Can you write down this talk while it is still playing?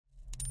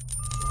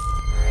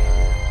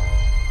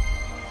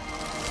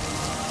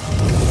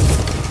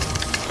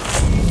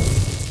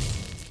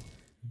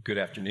Good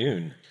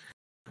afternoon.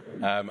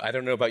 I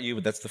don't know about you,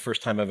 but that's the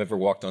first time I've ever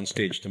walked on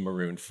stage to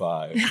Maroon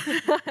 5.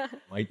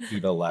 Might be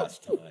the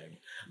last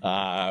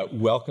time.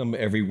 Welcome,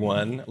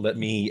 everyone. Let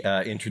me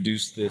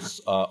introduce this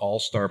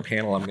all-star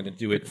panel. I'm going to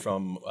do it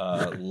from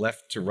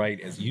left to right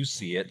as you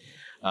see it.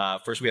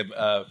 First, we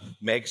have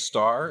Meg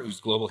Starr, who's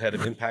Global Head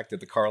of Impact at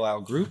the Carlyle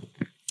Group.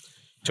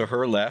 To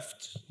her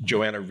left,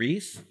 Joanna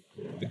Reese,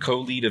 the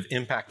co-lead of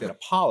Impact at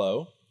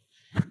Apollo.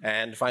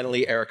 And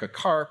finally, Erica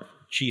Karp,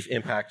 Chief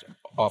Impact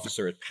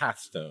Officer at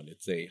Pathstone.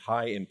 It's a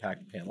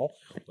high-impact panel.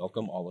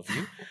 Welcome, all of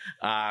you.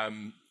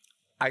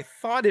 I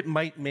thought it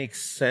might make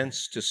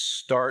sense to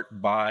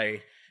start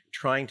by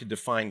trying to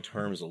define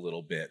terms a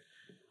little bit.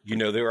 You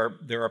know,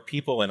 there are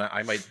people, and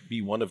I might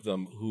be one of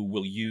them, who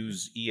will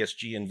use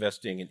ESG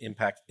investing and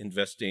impact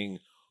investing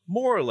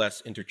more or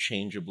less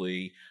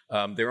interchangeably.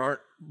 There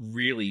aren't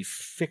really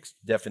fixed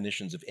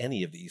definitions of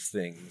any of these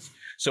things.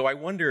 So I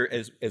wonder,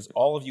 as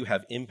all of you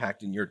have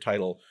impact in your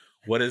title,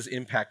 what does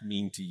impact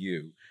mean to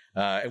you?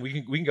 And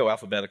we can go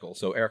alphabetical.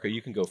 So Erica,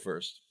 you can go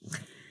first.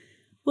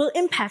 Well,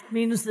 impact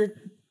means that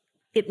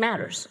it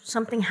matters.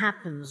 Something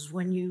happens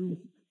when you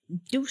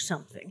do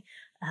something.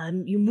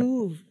 You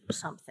move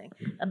something.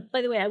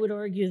 By the way, I would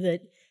argue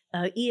that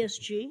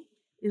ESG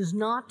it's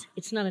not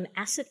an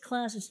asset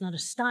class, it's not a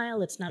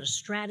style, it's not a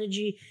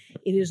strategy,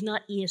 it is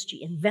not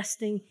ESG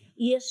investing.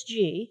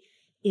 ESG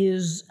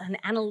is an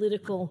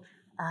analytical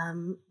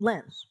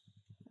lens,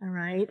 all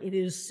right? It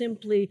is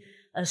simply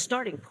a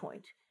starting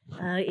point.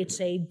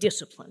 It's a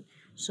discipline.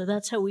 So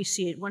that's how we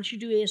see it. Once you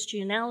do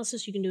ESG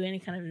analysis, you can do any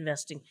kind of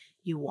investing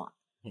you want.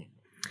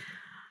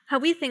 How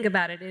we think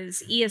about it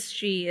is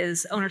ESG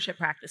is ownership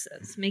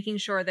practices, making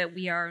sure that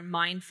we are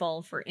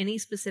mindful for any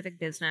specific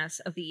business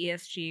of the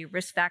ESG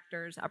risk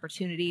factors,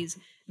 opportunities,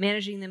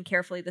 managing them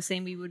carefully the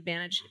same we would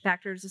manage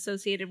factors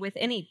associated with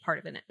any part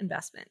of an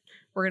investment.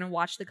 We're going to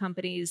watch the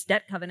company's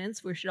debt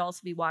covenants. We should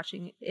also be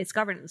watching its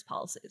governance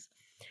policies.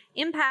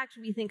 Impact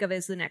we think of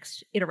as the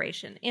next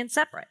iteration and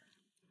separate.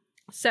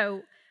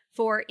 So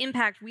for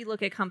impact, we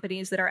look at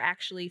companies that are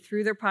actually,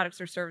 through their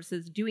products or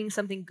services, doing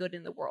something good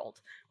in the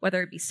world,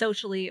 whether it be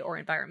socially or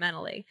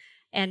environmentally.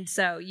 And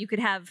so you could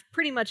have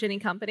pretty much any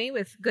company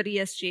with good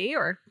ESG,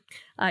 or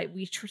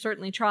we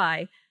certainly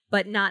try,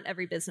 but not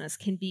every business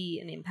can be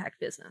an impact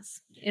business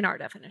in our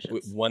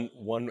definitions.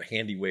 One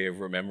handy way of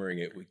remembering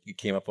it, it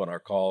came up on our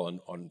call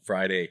on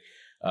Friday,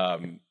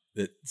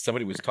 that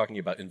somebody was talking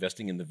about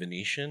investing in the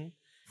Venetian.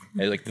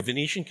 And like the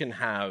Venetian can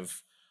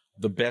have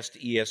the best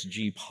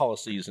ESG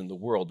policies in the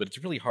world, but it's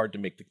really hard to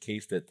make the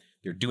case that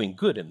they're doing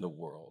good in the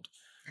world,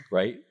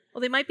 right?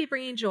 Well, they might be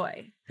bringing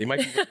joy. They might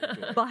be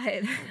bringing joy.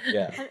 But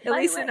yeah. At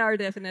least in our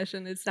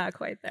definition, it's not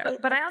quite there.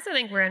 But I also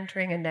think we're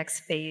entering a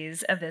next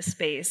phase of this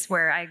space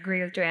where I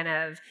agree with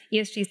Joanna of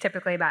ESG is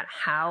typically about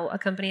how a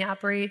company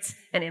operates,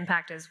 and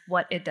impact is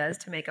what it does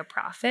to make a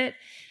profit.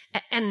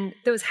 And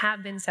those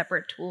have been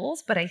separate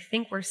tools, but I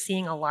think we're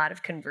seeing a lot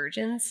of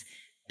convergence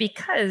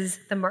because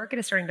the market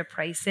is starting to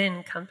price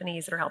in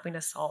companies that are helping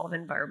to solve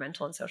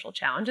environmental and social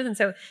challenges. And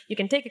so you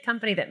can take a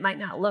company that might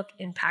not look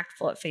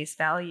impactful at face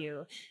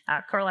value.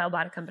 Carlyle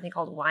bought a company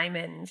called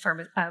Wyman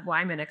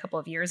a couple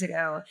of years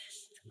ago,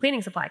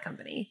 cleaning supply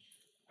company.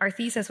 Our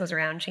thesis was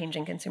around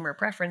changing consumer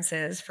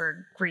preferences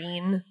for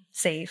green,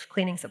 safe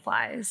cleaning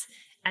supplies.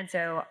 And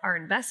so our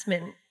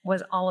investment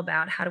was all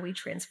about how do we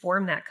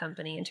transform that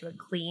company into a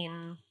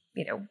clean,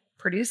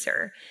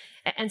 producer.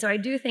 And so I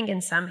do think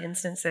in some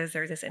instances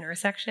there's this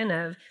intersection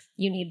of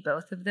you need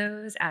both of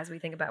those as we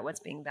think about what's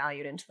being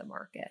valued into the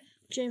market.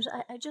 James,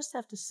 I just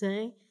have to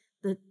say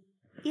that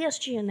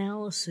ESG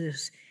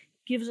analysis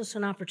gives us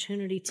an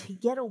opportunity to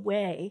get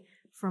away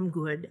from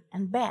good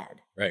and bad.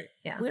 Right.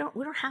 Yeah. We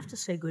don't have to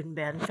say good and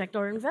bad. In fact,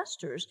 our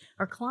investors,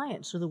 our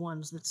clients are the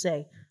ones that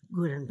say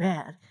good and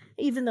bad,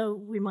 even though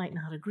we might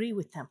not agree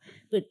with them.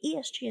 But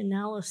ESG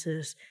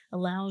analysis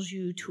allows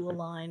you to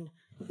align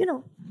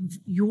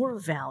your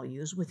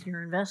values with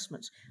your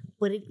investments.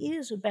 But it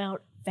is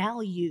about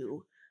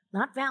value,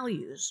 not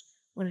values,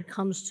 when it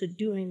comes to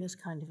doing this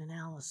kind of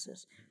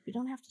analysis. You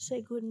don't have to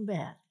say good and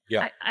bad.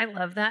 Yeah. I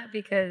love that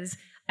because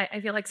I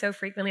feel like so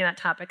frequently that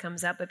topic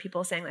comes up, but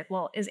people saying like,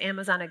 well, is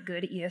Amazon a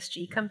good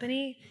ESG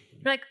company?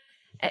 You're like,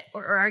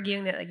 or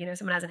arguing that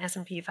someone has an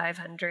S&P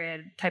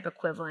 500 type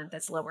equivalent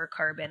that's lower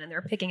carbon, and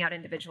they're picking out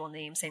individual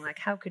names saying like,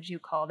 how could you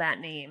call that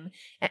name?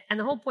 And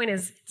the whole point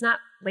is it's not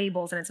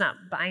labels and it's not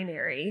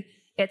binary.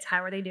 It's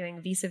how are they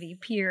doing vis-a-vis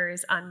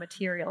peers on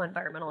material,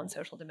 environmental, and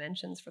social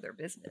dimensions for their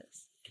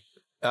business.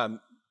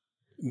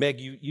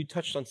 Meg, you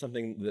touched on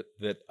something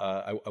that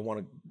I want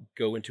to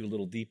go into a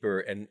little deeper,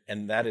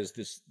 and that is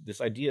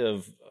this idea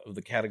of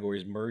the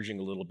categories merging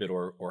a little bit,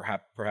 or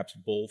perhaps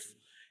both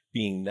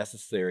being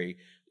necessary.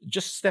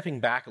 Just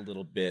stepping back a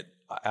little bit,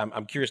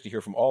 I'm curious to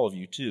hear from all of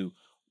you too.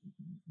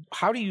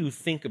 How do you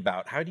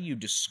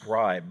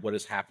describe what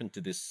has happened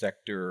to this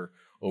sector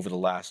over the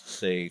last,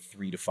 say,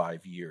 3 to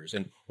 5 years,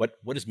 and what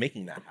is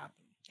making that happen?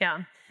 Yeah,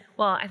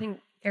 well, I think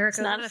Erica's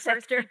not one a of the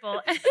first sector.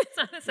 people. It's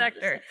not a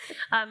sector.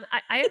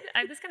 I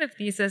have this kind of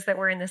thesis that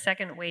we're in the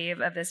second wave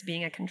of this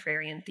being a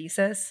contrarian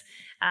thesis.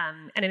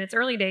 And in its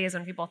early days,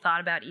 when people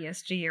thought about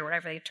ESG or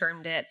whatever they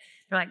termed it,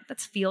 they're like,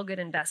 that's feel-good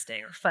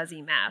investing or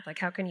fuzzy math. Like,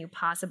 how can you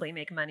possibly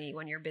make money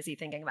when you're busy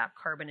thinking about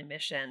carbon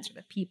emissions or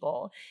the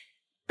people?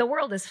 The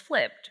world is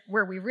flipped,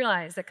 where we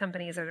realize that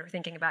companies that are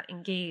thinking about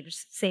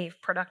engaged, safe,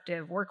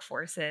 productive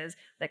workforces,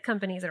 that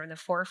companies that are in the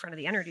forefront of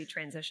the energy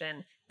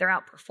transition, they're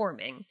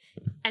outperforming.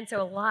 And so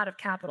a lot of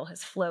capital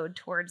has flowed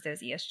towards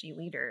those ESG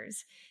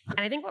leaders. And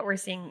I think what we're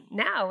seeing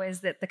now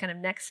is that the kind of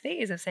next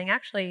phase of saying,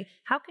 actually,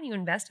 how can you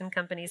invest in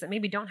companies that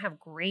maybe don't have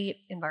great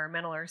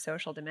environmental or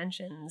social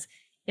dimensions,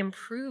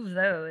 improve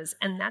those?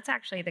 And that's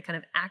actually the kind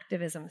of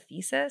activism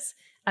thesis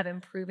of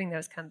improving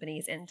those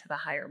companies into the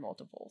higher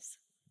multiples.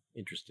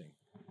 Interesting.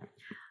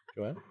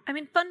 Joanne? I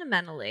mean,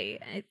 fundamentally,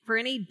 for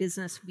any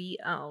business we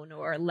own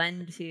or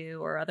lend to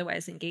or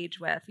otherwise engage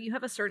with, you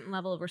have a certain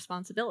level of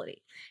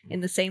responsibility. In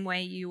the same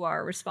way you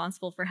are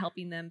responsible for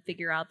helping them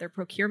figure out their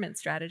procurement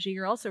strategy,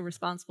 you're also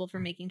responsible for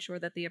making sure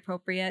that the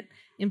appropriate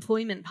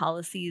employment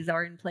policies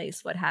are in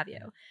place, what have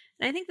you.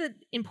 And I think that,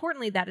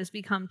 importantly, that has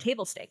become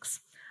table stakes.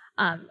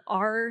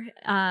 Our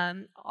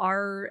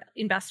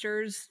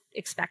investors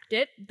expect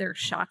it. They're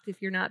shocked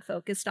if you're not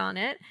focused on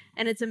it.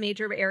 And it's a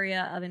major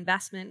area of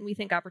investment. We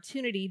think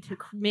opportunity to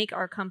make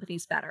our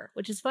companies better,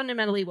 which is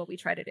fundamentally what we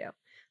try to do.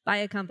 Buy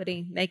a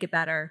company, make it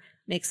better,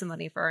 make some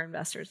money for our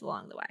investors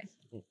along the way.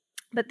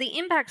 But the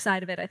impact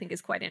side of it, I think,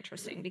 is quite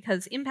interesting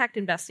because impact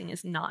investing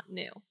is not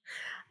new.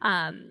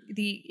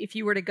 If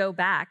you were to go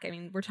back, I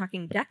mean, we're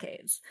talking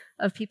decades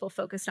of people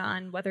focused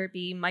on whether it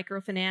be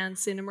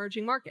microfinance in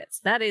emerging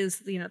markets. That is,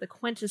 the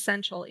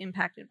quintessential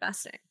impact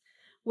investing.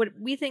 What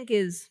we think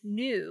is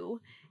new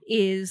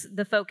is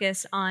the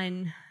focus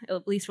on,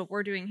 at least what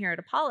we're doing here at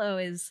Apollo,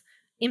 is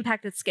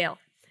impact at scale.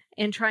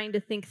 And trying to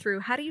think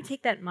through, how do you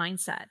take that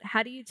mindset?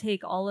 How do you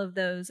take all of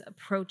those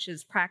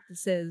approaches,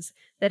 practices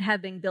that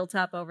have been built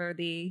up over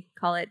the,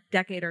 call it,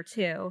 decade or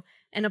two,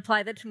 and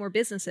apply that to more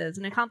businesses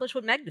and accomplish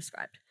what Meg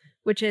described,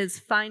 which is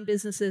find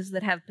businesses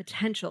that have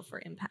potential for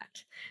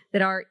impact,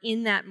 that are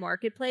in that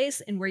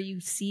marketplace and where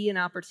you see an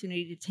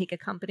opportunity to take a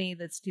company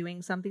that's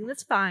doing something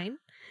that's fine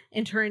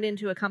and turn it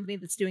into a company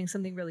that's doing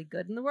something really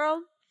good in the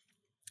world.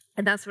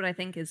 And that's what I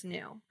think is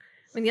new.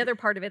 I mean, the other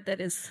part of it that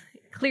is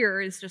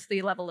clear is just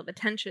the level of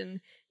attention.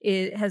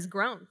 It has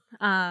grown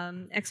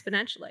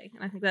exponentially.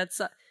 And I think that's,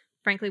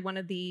 frankly, one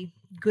of the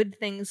good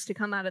things to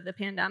come out of the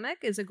pandemic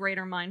is a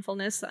greater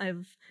mindfulness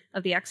of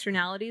the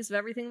externalities of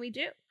everything we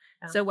do.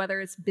 Yeah. So whether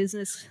it's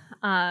business,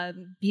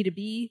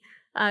 B2B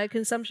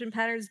consumption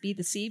patterns,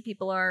 B2C,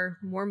 people are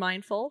more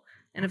mindful.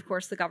 And of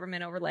course, the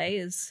government overlay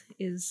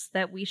is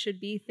that we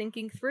should be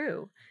thinking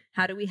through,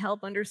 how do we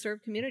help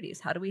underserved communities?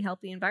 How do we help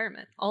the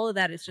environment? All of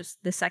that is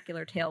just the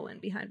secular tailwind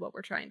behind what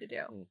we're trying to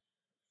do.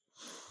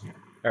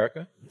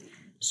 Erica?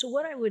 So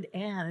what I would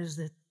add is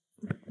that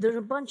there's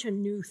a bunch of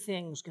new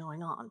things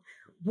going on.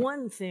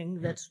 One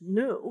thing that's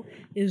new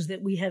is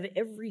that we have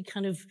every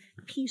kind of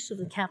piece of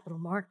the capital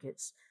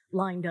markets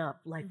lined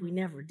up like we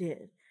never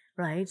did.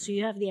 Right? So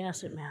you have the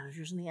asset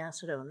managers and the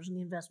asset owners and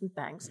the investment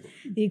banks,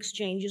 the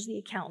exchanges, the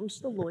accountants,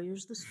 the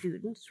lawyers, the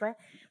students, right?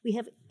 We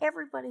have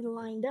everybody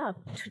lined up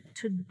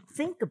to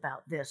think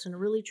about this in a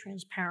really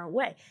transparent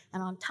way.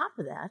 And on top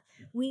of that,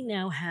 we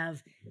now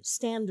have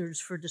standards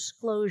for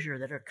disclosure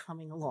that are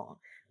coming along.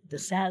 The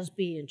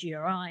SASB and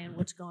GRI and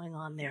what's going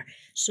on there.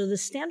 So the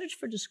standards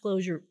for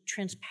disclosure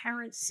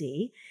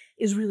transparency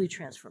is really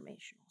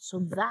transformational.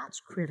 So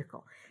that's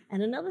critical.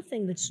 And another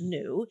thing that's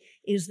new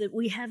is that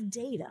we have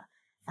data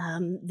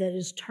that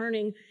is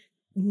turning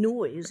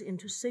noise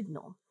into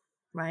signal,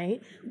 right?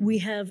 We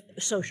have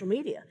social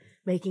media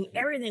making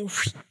everything,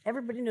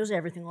 everybody knows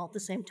everything all at the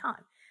same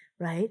time,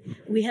 right?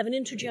 We have an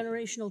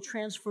intergenerational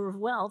transfer of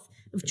wealth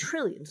of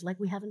trillions like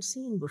we haven't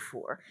seen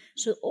before.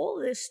 So all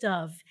of this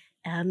stuff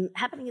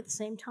happening at the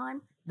same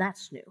time,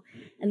 that's new.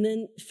 And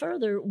then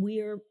further,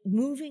 we are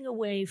moving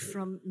away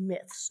from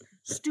myths,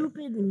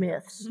 stupid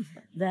myths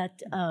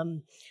that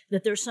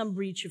there's some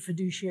breach of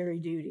fiduciary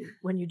duty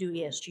when you do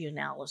ESG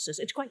analysis.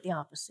 It's quite the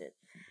opposite.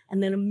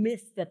 And then a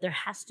myth that there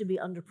has to be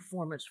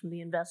underperformance from the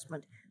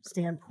investment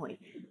standpoint.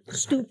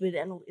 Stupid,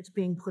 and it's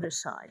being put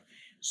aside.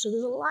 So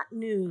there's a lot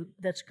new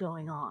that's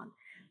going on.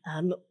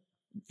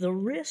 The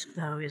risk,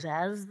 though, is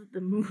as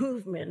the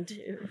movement,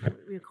 if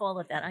we call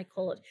it that, I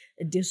call it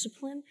a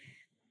discipline.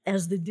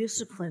 As the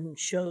discipline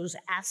shows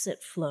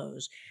asset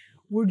flows,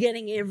 we're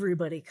getting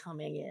everybody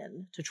coming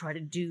in to try to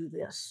do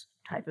this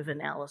type of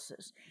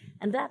analysis.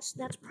 And that's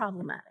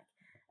problematic.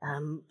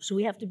 So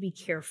we have to be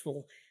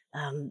careful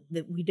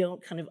that we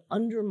don't kind of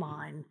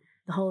undermine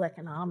the whole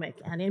economic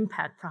and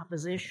impact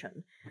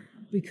proposition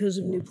because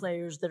of new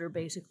players that are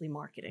basically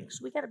marketing.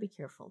 So we got to be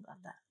careful about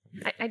that.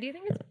 I do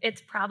think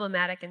it's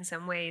problematic in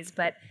some ways,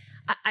 but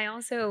I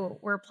also,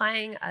 we're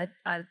applying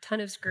a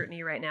ton of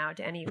scrutiny right now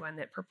to anyone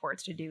that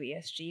purports to do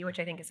ESG, which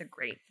I think is a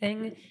great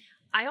thing.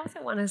 I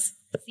also want to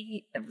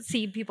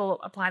see people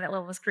apply that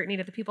level of scrutiny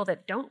to the people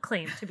that don't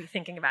claim to be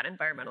thinking about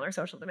environmental or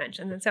social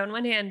dimensions. And so on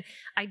one hand,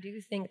 I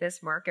do think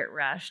this market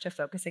rush to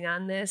focusing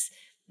on this,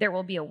 there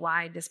will be a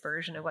wide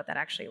dispersion of what that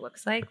actually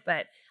looks like.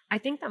 But I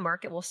think the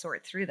market will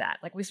sort through that.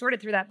 Like we sorted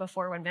through that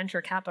before when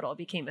venture capital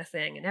became a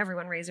thing and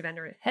everyone raised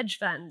venture hedge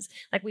funds.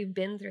 Like we've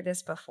been through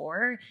this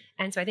before.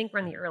 And so I think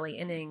we're in the early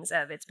innings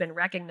of it's been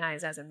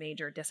recognized as a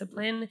major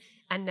discipline.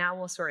 And now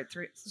we'll sort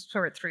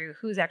through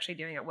who's actually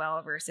doing it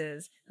well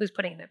versus who's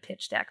putting in a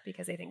pitch deck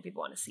because they think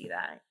people want to see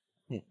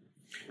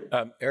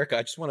that. Erica,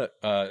 I just want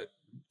to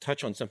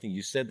touch on something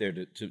you said there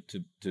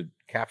to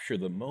capture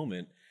the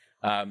moment.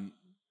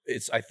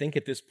 It's, I think,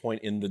 at this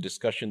point in the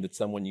discussion that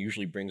someone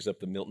usually brings up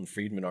the Milton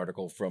Friedman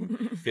article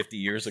from 50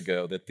 years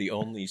ago that the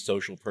only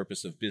social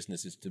purpose of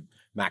business is to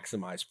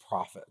maximize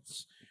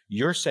profits.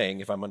 You're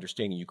saying, if I'm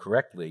understanding you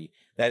correctly,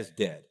 that is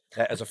dead.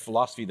 That, as a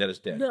philosophy, that is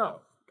dead.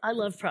 No, I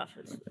love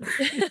profits.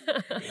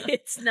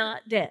 It's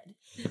not dead.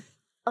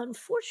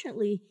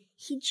 Unfortunately,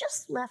 he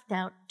just left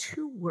out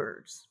two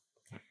words.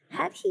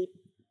 Had he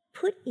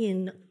put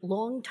in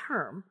long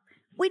term,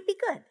 we'd be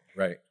good.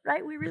 Right.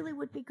 Right? We really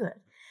would be good.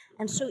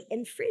 And so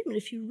in Friedman,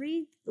 if you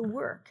read the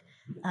work,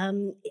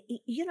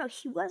 he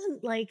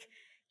wasn't like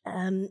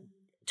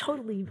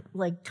totally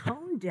like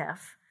tone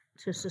deaf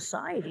to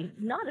society,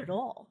 not at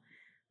all,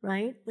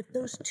 right? But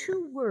those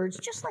two words,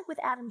 just like with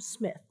Adam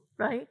Smith,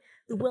 right?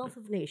 The Wealth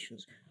of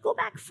Nations. Go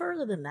back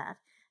further than that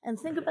and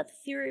think about the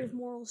theory of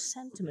moral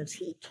sentiments.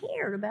 He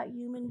cared about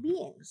human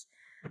beings.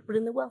 But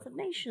in the Wealth of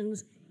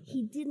Nations,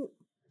 he didn't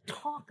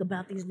talk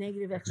about these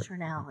negative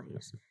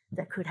externalities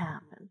that could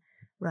happen.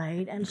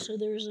 Right? And so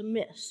there's a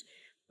miss.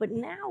 But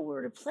now we're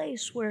at a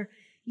place where,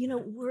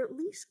 we're at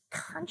least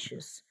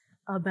conscious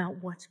about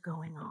what's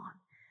going on.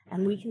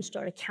 And we can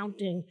start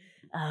accounting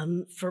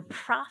for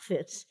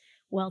profits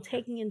while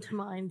taking into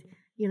mind,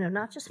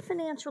 not just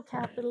financial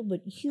capital, but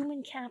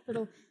human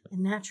capital and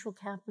natural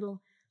capital.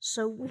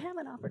 So we have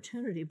an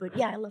opportunity. But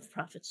yeah, I love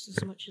profits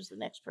as much as the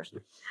next person.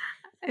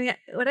 I mean,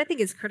 what I think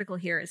is critical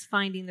here is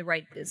finding the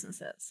right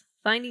businesses.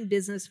 Finding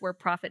business where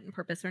profit and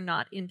purpose are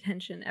not in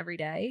tension every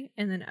day,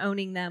 and then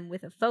owning them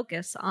with a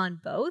focus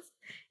on both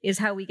is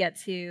how we get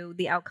to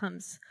the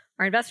outcomes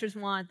our investors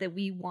want, that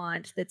we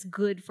want, that's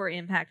good for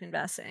impact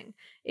investing.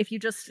 If you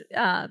just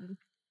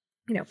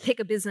pick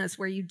a business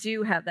where you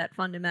do have that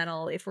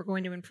fundamental, if we're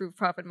going to improve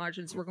profit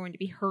margins, we're going to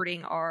be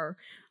hurting our,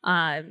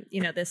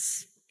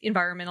 this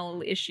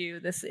environmental issue,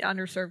 this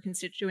underserved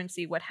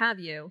constituency, what have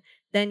you,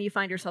 then you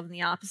find yourself in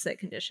the opposite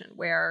condition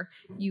where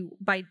you,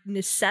 by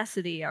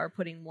necessity, are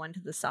putting one to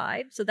the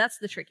side. So that's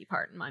the tricky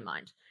part in my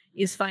mind,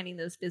 is finding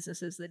those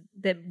businesses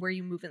that where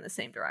you move in the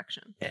same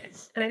direction.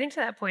 And I think to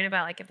that point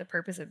about like if the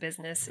purpose of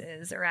business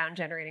is around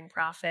generating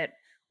profit,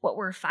 what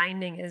we're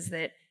finding is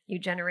that you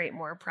generate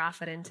more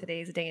profit in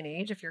today's day and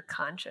age if you're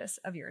conscious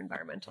of your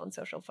environmental and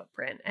social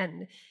footprint.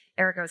 And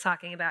Erica was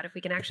talking about if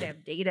we can actually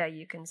have data,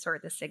 you can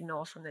sort the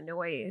signal from the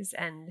noise.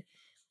 And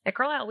at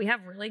Carlyle, we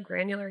have really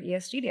granular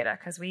ESG data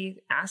because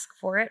we ask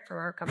for it from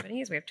our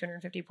companies. We have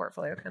 250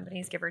 portfolio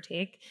companies, give or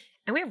take.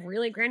 And we have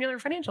really granular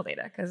financial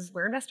data because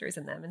we're investors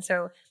in them. And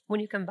so when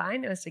you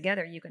combine those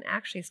together, you can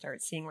actually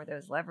start seeing where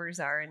those levers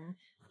are. And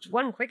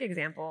one quick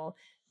example,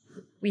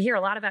 we hear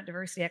a lot about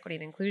diversity, equity,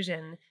 and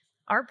inclusion.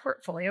 Our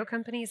portfolio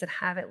companies that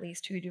have at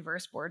least 2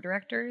 diverse board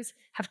directors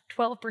have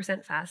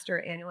 12%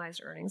 faster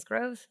annualized earnings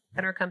growth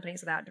than our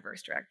companies without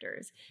diverse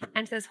directors.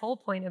 And to this whole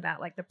point about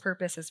like the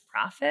purpose is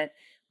profit,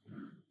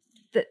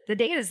 the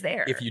data is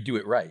there. If you do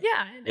it right.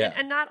 Yeah.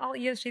 And not all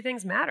ESG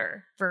things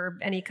matter for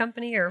any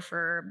company or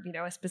for,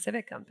 a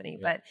specific company,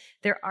 but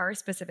there are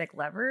specific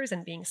levers,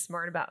 and being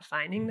smart about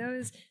finding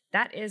those,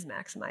 that is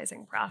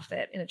maximizing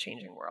profit in a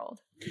changing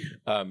world.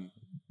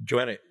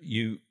 Joanna,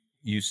 you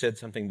said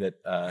something that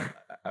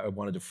I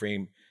wanted to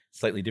frame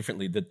slightly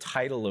differently. The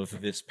title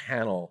of this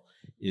panel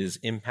is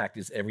Impact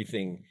is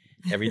Everything.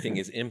 Everything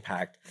is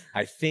Impact.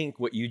 I think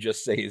what you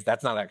just say is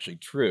that's not actually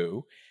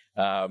true.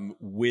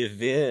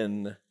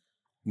 Within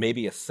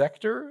maybe a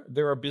sector,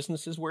 there are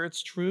businesses where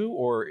it's true,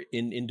 or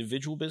in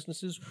individual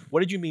businesses. What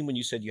did you mean when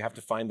you said you have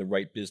to find the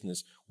right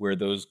business where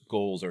those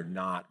goals are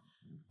not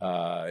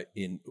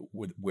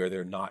where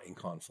they're not in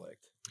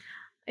conflict?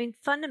 I mean,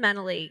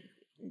 fundamentally,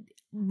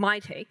 my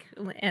take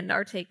and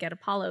our take at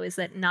Apollo is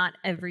that not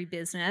every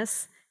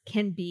business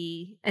can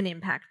be an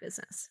impact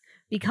business,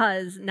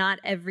 because not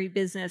every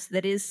business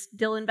that is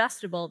still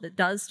investable, that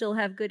does still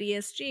have good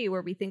ESG,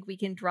 where we think we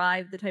can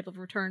drive the type of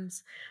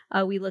returns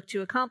we look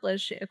to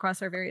accomplish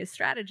across our various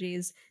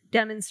strategies,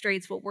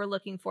 demonstrates what we're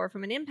looking for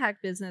from an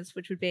impact business,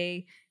 which would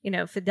be,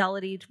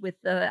 fidelity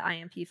with the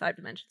IMP 5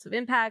 dimensions of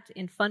impact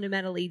and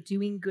fundamentally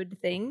doing good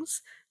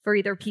things for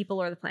either people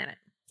or the planet.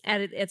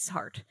 At its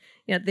heart,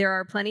 there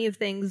are plenty of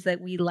things that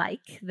we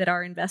like that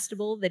are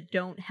investable that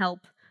don't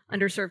help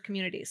underserved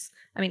communities.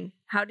 I mean,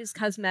 how does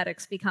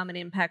cosmetics become an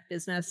impact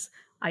business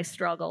I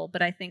struggle,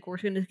 but I think we're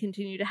going to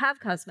continue to have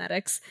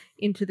cosmetics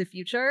into the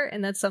future,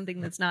 and that's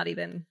something that's not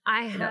even.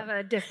 I have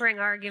a differing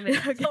argument.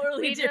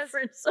 Totally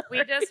different.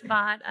 We just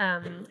bought,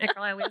 at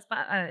Carlisle,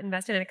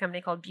 invested in a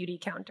company called Beauty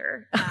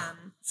Counter.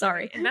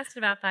 Sorry. Invested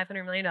about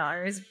 $500 million,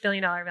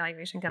 billion-dollar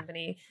valuation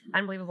company,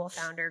 unbelievable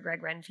founder,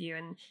 Greg Renfrew,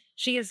 and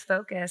she is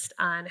focused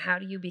on how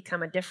do you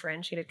become a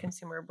differentiated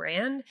consumer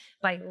brand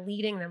by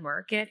leading the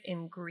market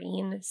in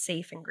green,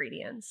 safe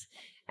ingredients.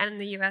 And in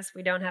the US,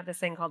 we don't have this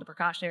thing called the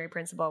precautionary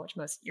principle, which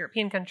most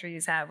European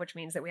countries have, which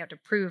means that we have to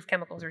prove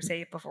chemicals are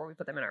safe before we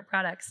put them in our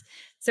products.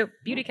 So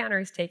Beauty Counter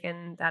has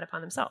taken that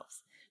upon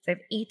themselves. So they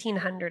have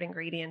 1,800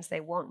 ingredients they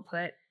won't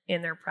put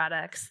in their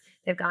products.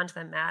 They've gone to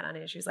the mat on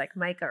issues like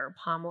mica or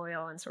palm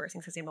oil and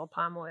sourcing sustainable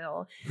palm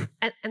oil.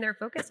 And they're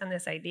focused on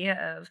this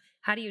idea of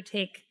how do you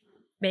take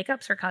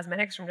makeups or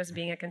cosmetics from just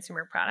being a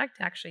consumer product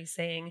to actually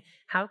saying,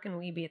 how can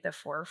we be at the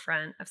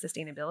forefront of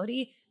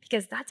sustainability?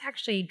 Because that's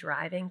actually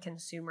driving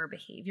consumer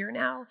behavior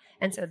now.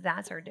 And so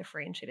that's our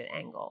differentiated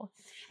angle.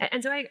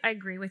 And so I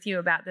agree with you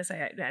about this.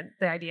 The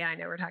idea, I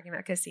know we're talking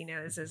about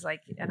casinos is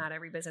like, not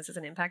every business is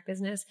an impact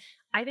business.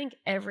 I think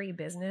every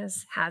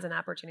business has an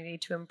opportunity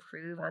to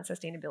improve on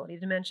sustainability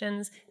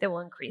dimensions that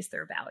will increase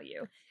their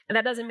value. And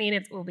that doesn't mean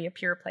it will be a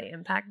pure play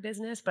impact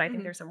business, but I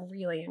think there's some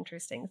really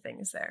interesting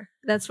things there.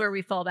 That's where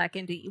we fall back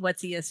into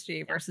what's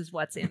ESG versus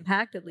what's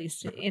impact, at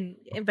least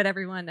but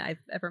everyone I've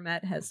ever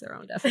met has their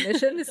own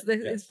definition.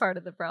 is part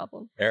of the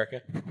problem.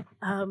 Erica?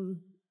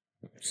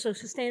 So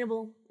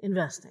sustainable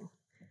investing.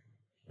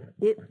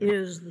 It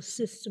is the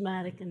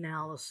systematic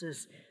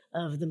analysis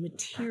of the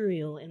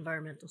material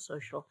environmental,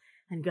 social,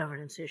 and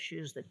governance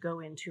issues that go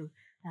into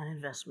an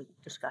investment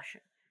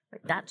discussion.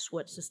 Right? That's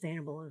what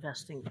sustainable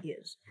investing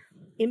is.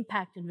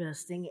 Impact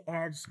investing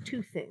adds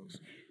two things: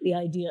 the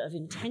idea of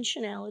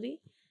intentionality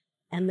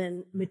and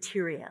then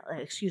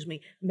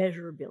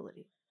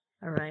measurability.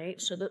 All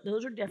right, so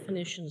those are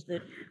definitions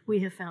that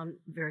we have found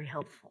very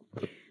helpful.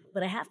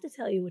 But I have to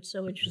tell you what's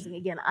so interesting.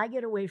 Again, I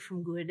get away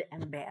from good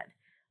and bad.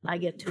 I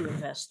get to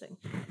investing.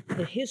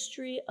 The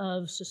history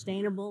of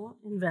sustainable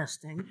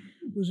investing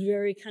was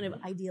very kind of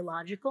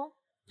ideological,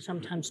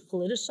 sometimes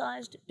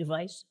politicized,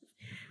 divisive.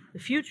 The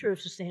future of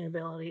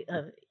sustainability,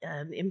 of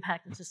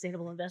impact and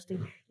sustainable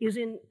investing is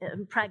in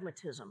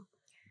pragmatism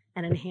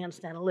and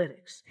enhanced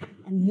analytics.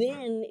 And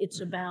then it's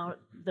about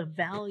the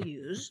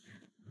values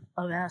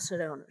of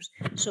asset owners.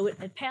 So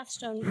at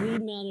Pathstone, we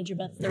manage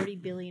about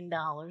 $30 billion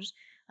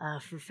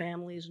for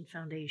families and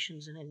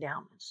foundations and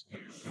endowments.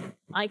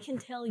 I can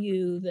tell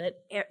you that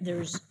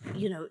there's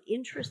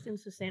interest in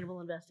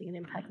sustainable investing and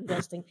impact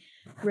investing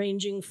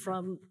ranging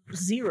from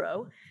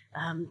zero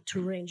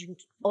to ranging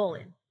all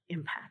in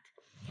impact.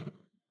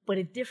 But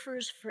it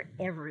differs for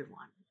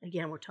everyone.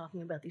 Again, we're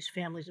talking about these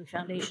families and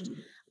foundations.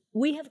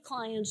 We have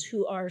clients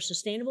who are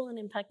sustainable and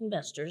impact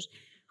investors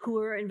who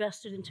are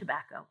invested in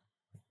tobacco.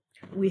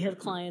 We have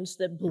clients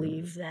that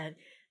believe that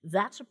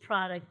that's a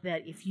product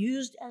that, if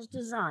used as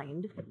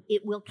designed,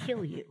 it will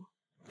kill you.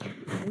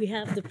 We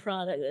have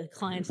the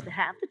clients that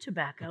have the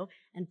tobacco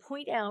and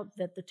point out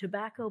that the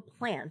tobacco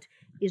plant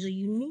is a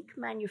unique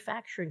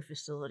manufacturing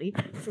facility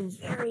for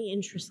very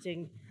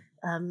interesting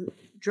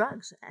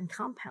drugs and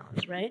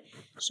compounds, right?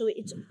 So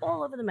it's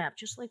all over the map,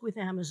 just like with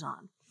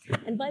Amazon.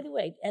 And by the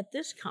way, at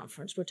this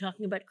conference, we're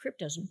talking about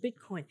cryptos and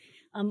Bitcoin.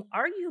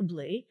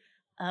 Arguably,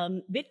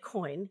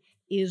 Bitcoin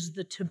is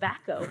the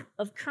tobacco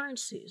of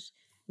currencies.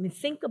 I mean,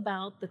 think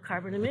about the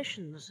carbon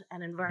emissions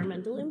and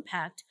environmental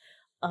impact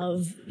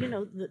of,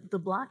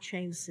 the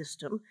blockchain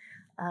system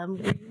where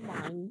you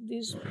mine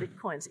these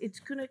Bitcoins. It's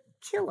going to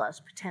kill us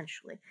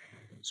potentially.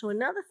 So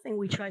another thing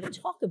we try to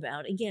talk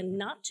about, again,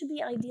 not to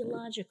be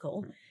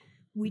ideological,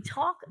 we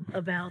talk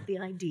about the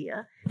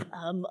idea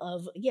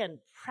of, again,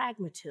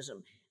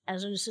 pragmatism.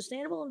 As a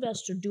sustainable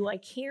investor, do I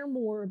care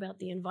more about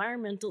the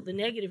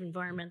negative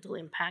environmental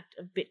impact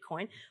of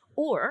Bitcoin,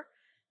 or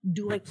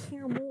do I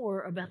care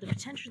more about the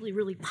potentially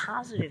really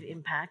positive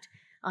impact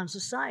on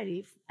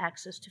society,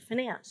 access to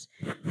finance?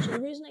 So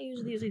the reason I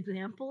use these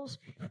examples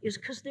is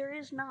because there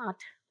is not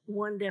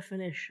one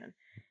definition.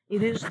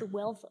 It is the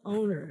wealth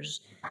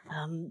owners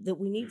that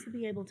we need to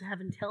be able to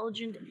have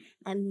intelligent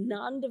and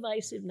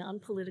non-divisive,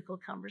 non-political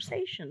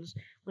conversations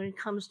when it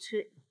comes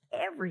to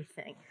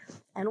everything.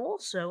 And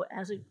also,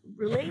 as it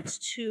relates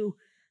to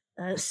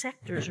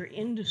sectors or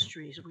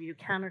industries where you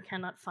can or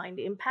cannot find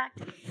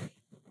impact,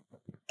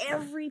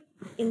 every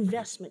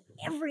investment,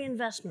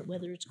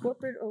 whether it's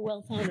corporate or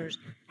wealth owners,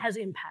 has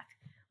impact.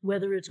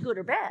 Whether it's good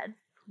or bad,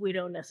 we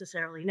don't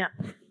necessarily know.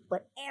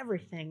 But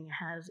everything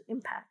has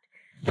impact.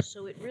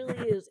 So it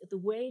really is the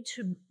way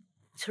to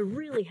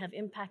really have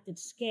impact at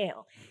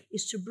scale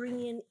is to bring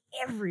in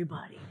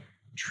everybody,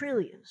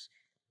 trillions.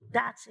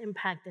 That's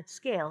impact at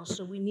scale.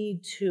 So we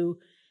need to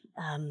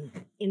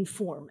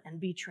inform and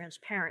be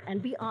transparent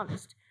and be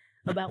honest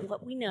about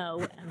what we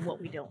know and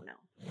what we don't know.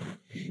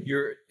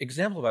 Your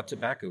example about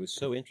tobacco is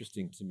so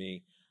interesting to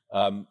me.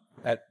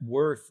 At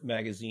Worth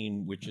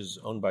magazine, which is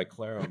owned by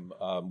Clarum,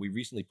 we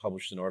recently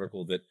published an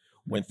article that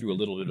went through a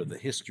little bit of the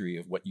history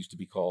of what used to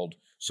be called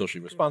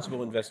socially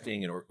responsible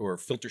investing or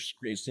filter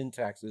sin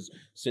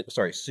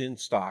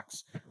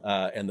stocks,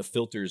 and the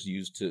filters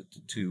used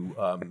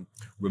to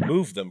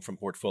remove them from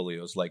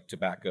portfolios like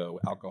tobacco,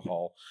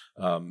 alcohol,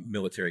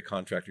 military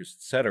contractors,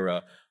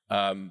 etc.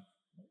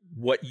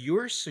 What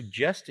you're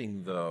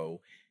suggesting,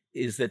 though,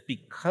 is that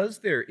because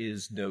there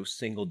is no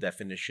single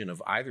definition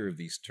of either of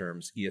these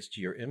terms,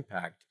 ESG or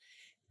impact,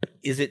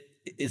 is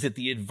it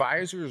the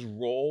advisor's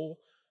role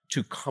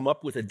to come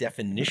up with a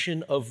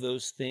definition of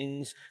those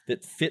things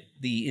that fit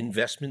the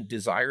investment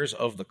desires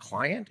of the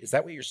client? Is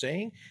that what you're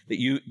saying?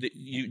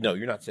 No,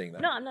 you're not saying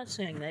that. No, I'm not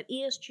saying that.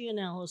 ESG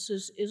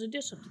analysis is a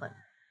discipline.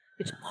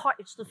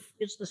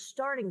 It's the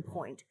starting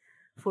point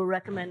for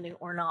recommending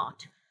or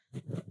not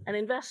an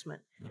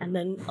investment, and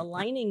then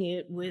aligning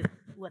it with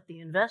what the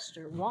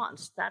investor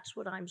wants. That's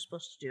what I'm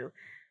supposed to do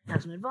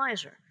as an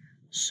advisor.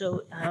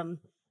 So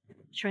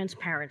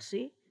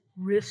transparency,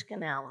 risk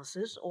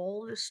analysis,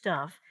 all this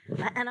stuff,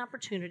 and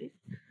opportunity.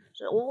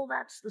 So all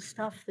that's the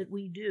stuff that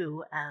we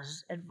do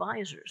as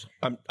advisors.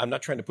 I'm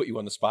not trying to put you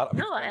on the spot.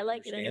 No, I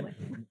like it anyway.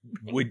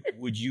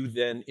 Would you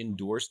then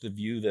endorse the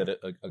view that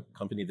a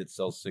company that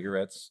sells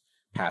cigarettes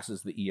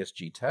passes the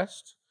ESG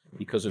test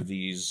because of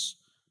these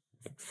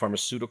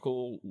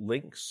pharmaceutical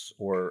links?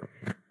 Or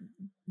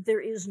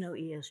there is no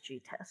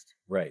ESG test,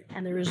 right?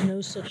 And there is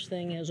no such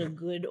thing as a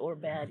good or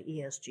bad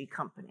ESG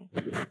company.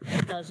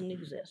 It doesn't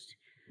exist.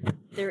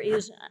 There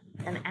is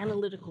an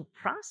analytical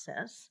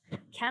process.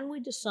 Can we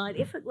decide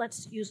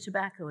let's use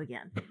tobacco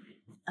again.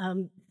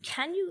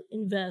 Can you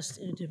invest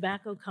in a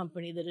tobacco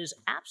company that is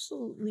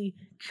absolutely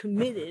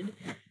committed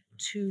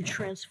to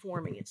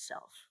transforming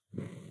itself?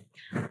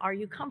 Are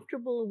you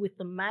comfortable with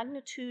the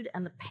magnitude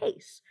and the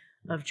pace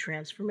of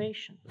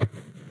transformation?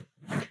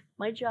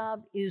 My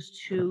job is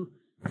to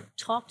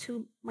talk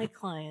to my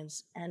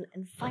clients and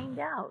find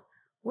out,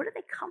 what are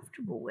they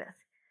comfortable with?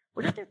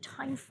 What is their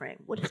time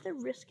frame? What is their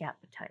risk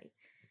appetite?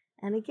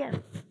 And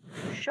again,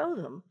 show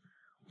them.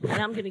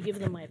 And I'm going to give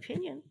them my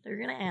opinion. They're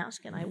going to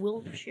ask, and I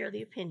will share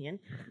the opinion.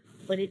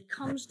 But it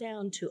comes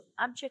down to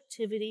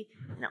objectivity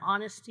and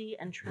honesty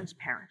and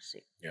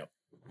transparency. Yeah.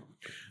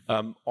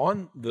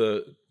 On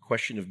the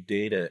question of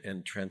data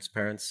and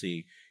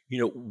transparency,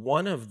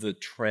 one of the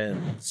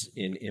trends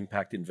in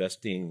impact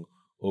investing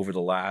over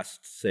the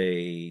last,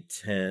 say,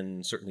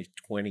 10, certainly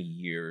 20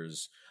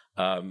 years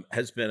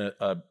has been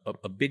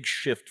a big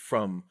shift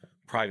from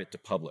private to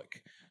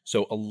public.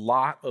 So a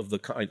lot of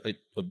the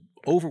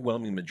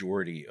overwhelming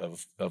majority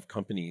of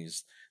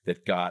companies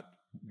that got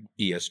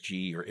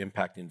ESG or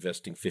impact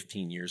investing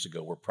 15 years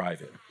ago were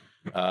private.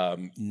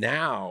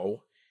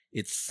 Now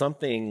it's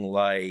something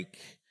like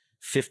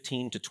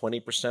 15 to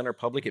 20% are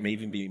public. It may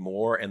even be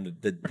more, and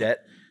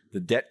the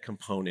debt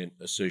component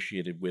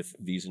associated with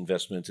these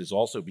investments has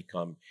also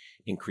become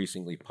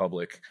increasingly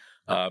public.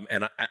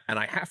 And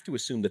I have to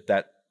assume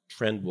that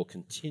trend will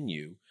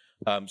continue.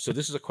 So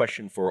this is a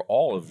question for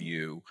all of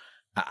you.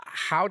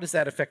 How does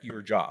that affect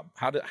your job?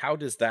 How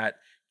does that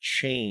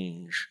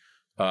change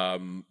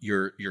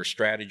your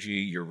strategy,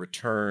 your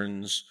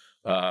returns,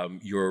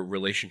 your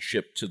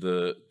relationship to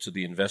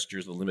the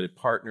investors, the limited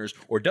partners,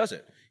 or does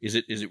it? Is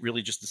it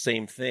really just the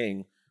same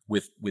thing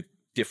with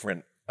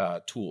different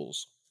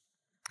tools?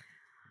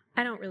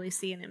 I don't really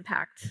see an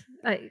impact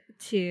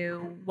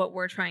to what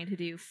we're trying to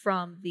do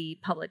from the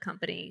public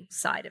company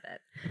side of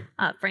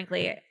it.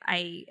 Frankly,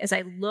 as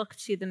I look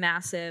to the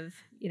massive,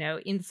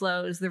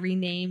 inflows, the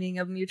renaming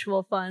of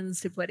mutual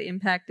funds to put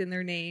impact in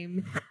their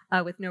name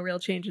with no real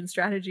change in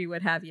strategy,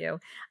 what have you,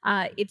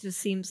 it just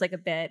seems like a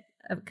bit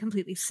of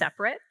completely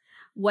separate.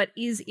 What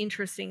is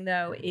interesting,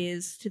 though,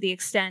 is to the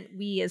extent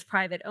we as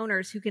private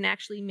owners who can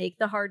actually make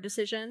the hard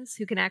decisions,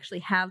 who can actually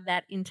have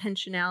that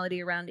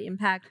intentionality around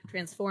impact,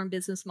 transform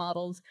business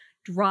models,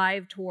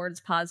 drive towards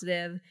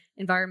positive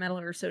environmental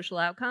or social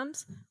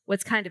outcomes.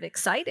 What's kind of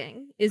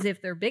exciting is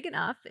if they're big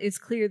enough, it's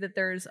clear that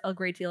there's a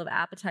great deal of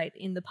appetite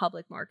in the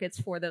public markets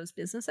for those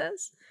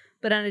businesses.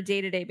 But on a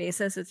day-to-day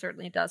basis, it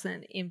certainly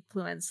doesn't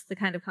influence the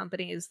kind of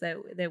companies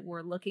that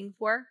we're looking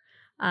for,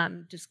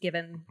 just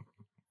given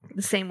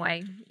the same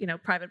way,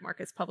 private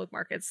markets, public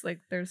markets, like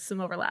there's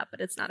some overlap, but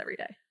it's not every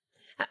day.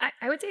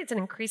 I would say it's an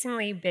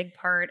increasingly big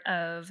part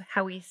of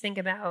how we think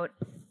about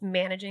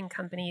managing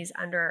companies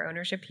under our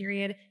ownership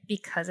period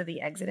because of the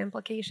exit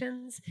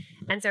implications.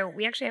 And so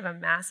we actually have a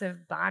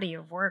massive body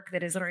of work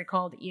that is literally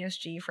called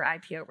ESG for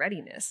IPO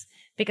readiness,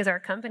 because our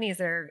companies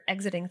that are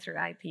exiting through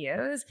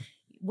IPOs,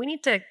 we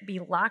need to be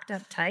locked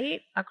up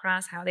tight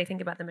across how they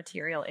think about the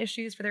material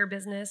issues for their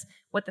business,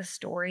 what the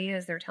story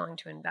is they're telling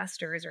to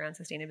investors around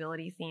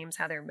sustainability themes,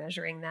 how they're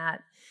measuring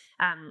that.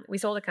 We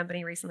sold a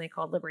company recently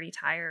called Liberty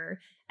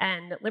Tire,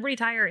 and Liberty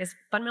Tire is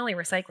fundamentally a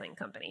recycling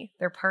company.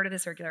 They're part of the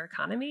circular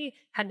economy,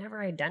 had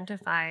never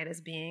identified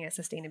as being a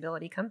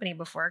sustainability company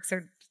before because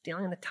they're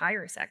dealing in the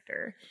tire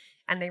sector.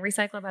 and they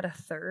recycle about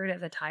 1/3 of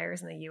the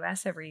tires in the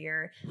US every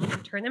year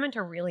and turn them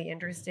into really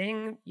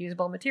interesting,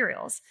 usable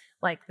materials,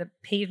 like the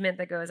pavement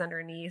that goes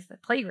underneath the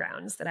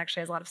playgrounds that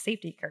actually has a lot of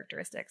safety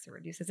characteristics. It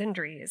reduces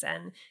injuries,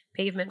 and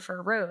pavement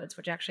for roads,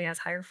 which actually has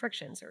higher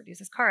friction, so it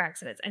reduces car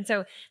accidents. And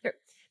so there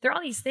are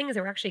all these things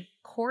that were actually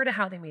core to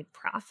how they made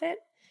profit.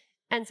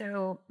 And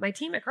so my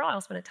team at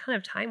Carlisle spent a ton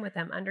of time with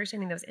them,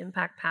 understanding those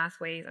impact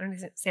pathways,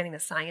 understanding the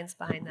science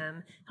behind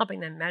them, helping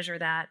them measure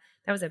that.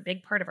 That was a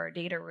big part of our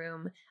data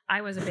room.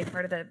 I was a big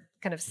part of the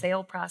kind of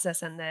sale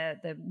process and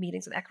the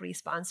meetings with equity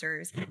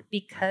sponsors,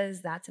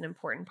 because that's an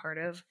important part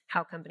of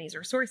how companies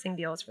are sourcing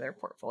deals for their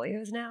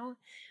portfolios now.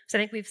 So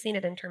I think we've seen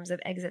it in terms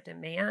of exit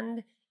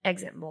demand,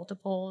 exit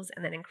multiples,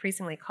 and then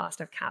increasingly cost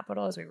of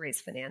capital as we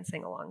raise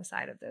financing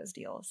alongside of those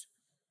deals.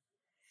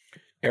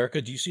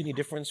 Erica, do you see any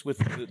difference with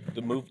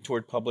the move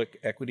toward public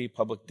equity,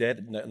 public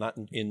debt, not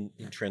in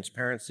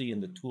transparency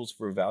and the tools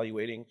for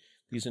evaluating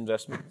these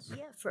investments?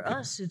 Yeah, for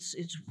us,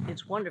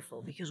 it's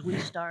wonderful because we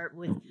start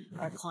with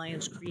our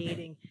clients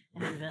creating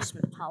an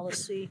investment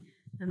policy,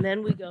 and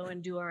then we go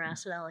and do our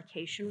asset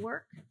allocation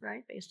work,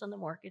 right, based on the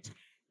markets.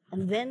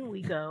 And then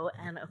we go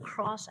and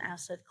across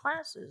asset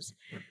classes,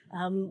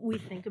 we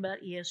think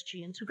about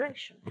ESG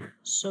integration.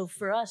 So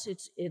for us,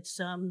 it's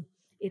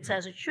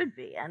as it should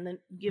be. And then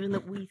given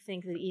that we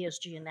think that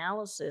ESG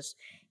analysis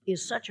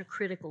is such a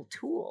critical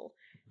tool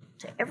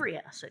to every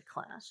asset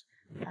class,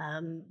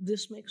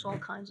 this makes all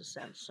kinds of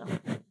sense. So,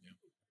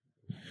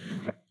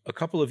 a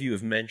couple of you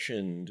have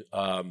mentioned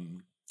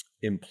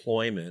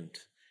employment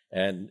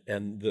and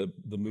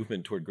the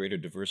movement toward greater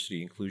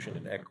diversity, inclusion,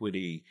 and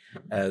equity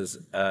as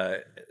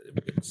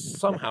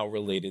somehow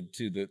related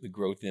to the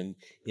growth in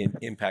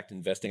impact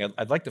investing.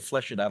 I'd like to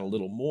flesh it out a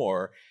little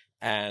more.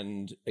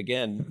 And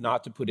again,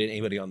 not to put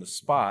anybody on the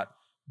spot,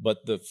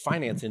 but the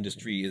finance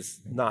industry is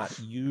not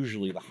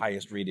usually the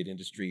highest rated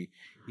industry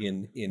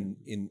in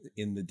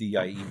the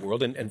DIE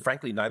world, and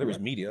frankly, neither is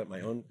media.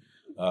 My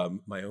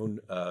own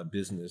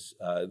business,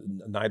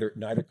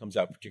 neither comes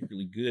out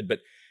particularly good. But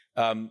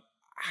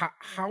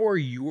how are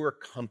your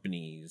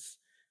companies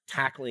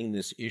tackling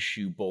this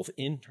issue, both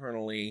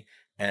internally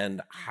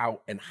and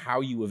how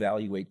you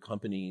evaluate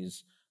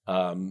companies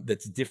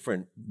that's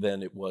different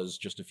than it was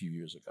just a few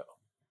years ago?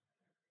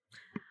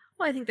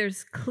 Well, I think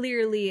there's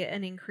clearly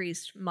an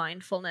increased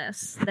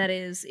mindfulness that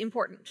is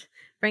important.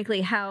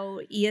 Frankly,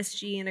 how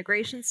ESG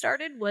integration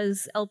started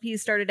was LPs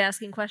started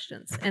asking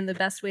questions, and the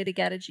best way to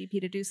get a GP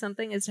to do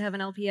something is to have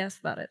an LP ask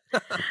about it.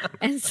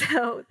 And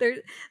so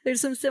there's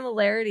some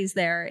similarities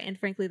there, and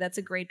frankly, that's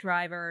a great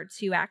driver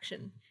to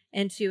action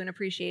and to an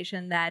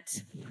appreciation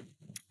that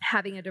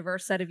having a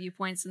diverse set of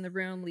viewpoints in the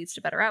room leads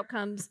to better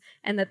outcomes,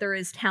 and that there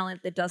is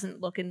talent that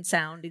doesn't look and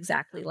sound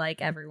exactly like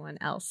everyone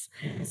else.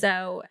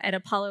 So at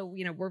Apollo,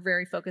 we're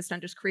very focused on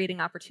just creating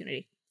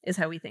opportunity is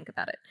how we think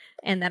about it.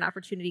 And that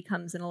opportunity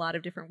comes in a lot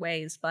of different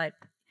ways. But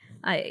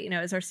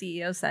as our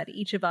CEO said,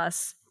 each of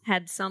us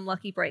had some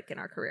lucky break in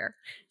our career.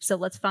 So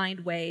let's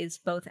find ways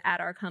both at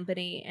our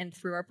company and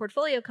through our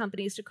portfolio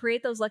companies to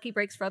create those lucky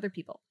breaks for other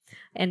people,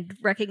 and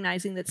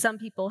recognizing that some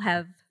people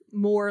have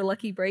more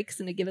lucky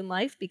breaks in a given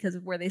life because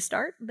of where they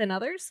start than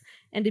others,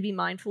 and to be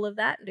mindful of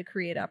that and to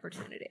create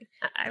opportunity.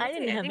 I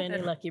didn't have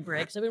any lucky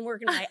breaks. I've been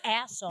working my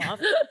ass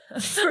off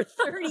for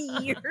 30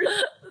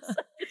 years.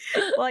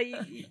 Well,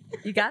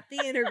 you got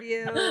the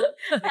interview.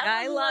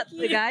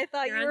 The guy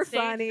thought you were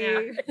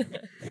funny.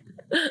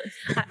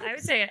 I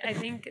would say, I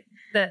think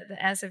the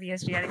S of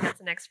ESG, I think that's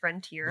the next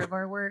frontier of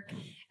our work.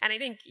 And I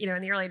think,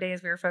 in the early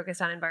days, we were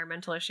focused on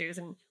environmental issues,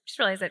 and just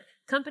realized that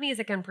companies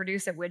that can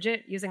produce a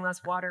widget using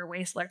less water,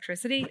 waste,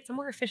 electricity, it's a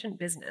more efficient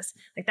business.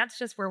 Like, that's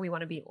just where we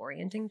want to be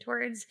orienting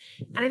towards.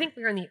 And I think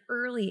we're in the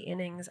early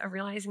innings of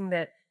realizing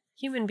that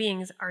human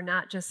beings are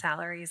not just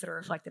salaries that are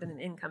reflected in an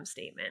income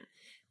statement.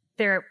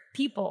 They're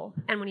people.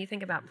 And when you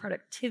think about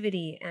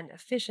productivity and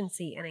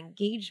efficiency and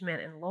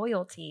engagement and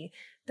loyalty,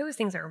 those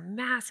things are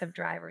massive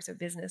drivers of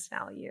business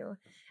value.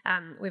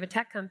 We have a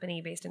tech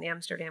company based in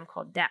Amsterdam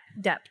called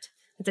Dept.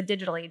 It's a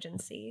digital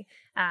agency.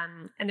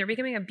 And they're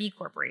becoming a B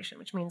corporation,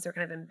 which means they're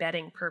kind of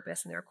embedding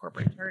purpose in their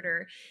corporate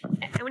charter.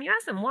 And when you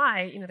ask them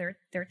why,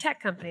 they're a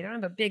tech company. They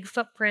don't have a big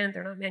footprint.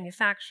 They're not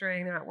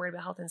manufacturing. They're not worried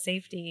about health and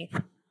safety.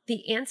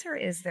 The answer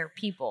is their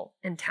people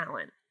and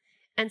talent.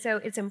 And so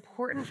it's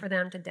important for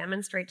them to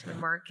demonstrate to the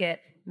market,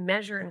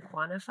 measure and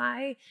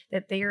quantify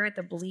that they are at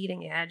the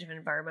bleeding edge of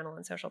environmental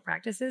and social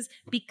practices,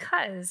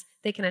 because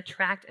they can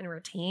attract and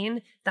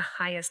retain the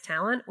highest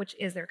talent, which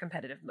is their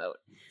competitive moat.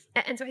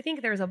 And so I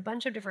think there's a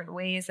bunch of different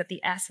ways that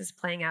the S is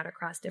playing out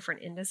across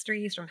different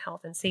industries, from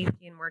health and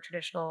safety and more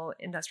traditional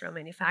industrial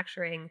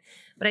manufacturing.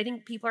 But I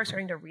think people are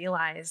starting to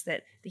realize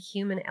that the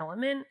human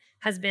element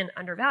has been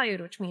undervalued,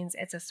 which means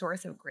it's a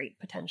source of great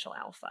potential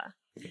alpha.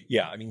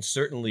 Yeah, I mean,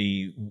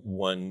 certainly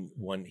one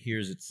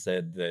hears it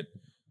said that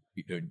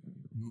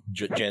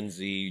Gen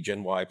Z,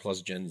 Gen Y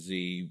plus Gen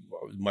Z,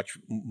 much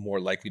more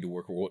likely to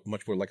work, or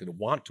much more likely to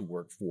want to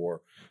work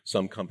for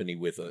some company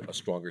with a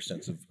stronger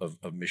sense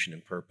of mission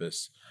and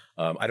purpose.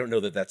 I don't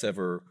know that that's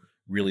ever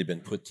really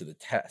been put to the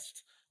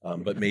test.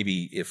 But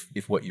maybe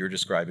if what you're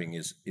describing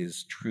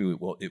is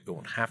true, it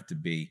won't have to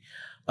be.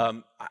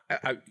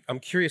 I'm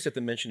curious at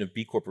the mention of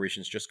B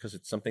corporations, just because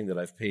it's something that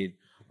I've paid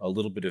a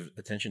little bit of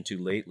attention to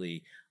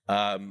lately.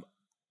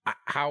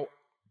 How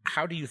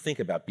do you think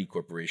about B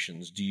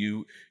corporations? Do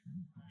you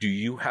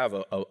have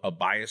a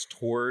bias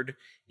toward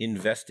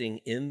investing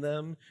in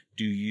them?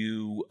 Do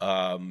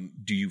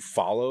you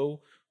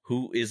follow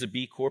who is a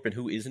B Corp and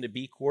who isn't a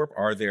B Corp?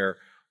 Are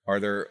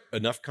there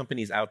enough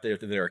companies out there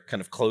that are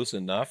kind of close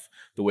enough,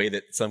 the way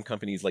that some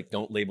companies like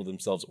don't label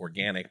themselves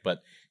organic,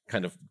 but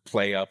kind of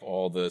play up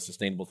all the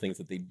sustainable things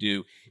that they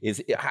do?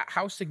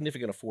 How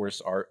significant a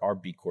force are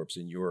B Corps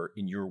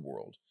in your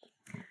world?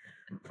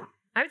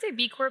 I would say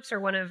B Corps are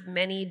one of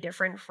many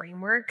different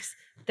frameworks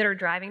that are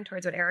driving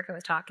towards what Erica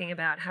was talking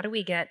about. How do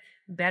we get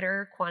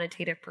better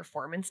quantitative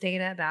performance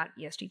data about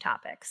ESG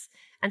topics?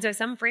 And so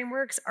some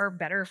frameworks are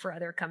better for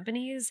other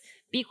companies.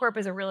 B Corp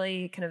is a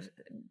really kind of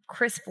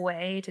crisp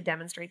way to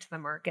demonstrate to the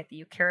market that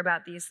you care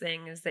about these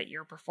things, that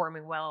you're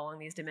performing well along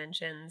these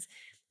dimensions.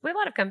 We have a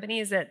lot of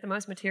companies that the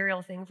most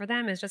material thing for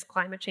them is just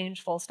climate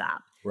change, full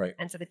stop. Right.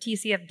 And so the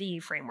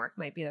TCFD framework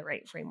might be the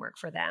right framework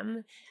for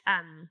them.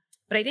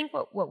 But I think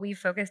what we've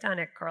focused on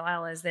at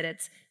Carlyle is that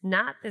it's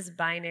not this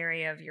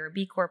binary of you're a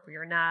B Corp or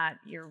you're not,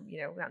 you're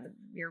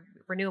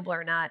renewable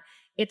or not.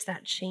 It's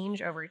that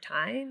change over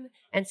time.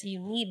 And so you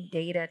need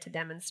data to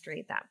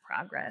demonstrate that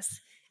progress.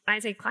 And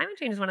I'd say climate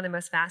change is one of the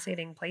most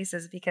fascinating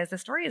places because the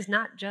story is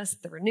not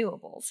just the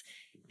renewables.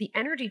 The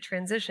energy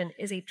transition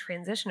is a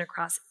transition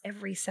across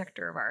every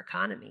sector of our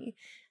economy.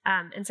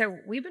 And so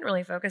we've been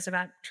really focused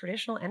about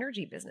traditional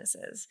energy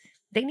businesses.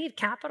 They need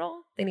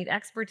capital, they need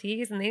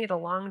expertise, and they need a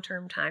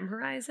long-term time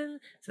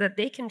horizon so that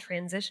they can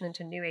transition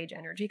into new age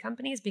energy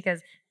companies because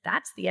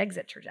that's the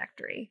exit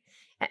trajectory.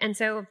 And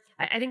so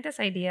I think this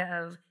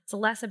idea of it's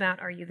less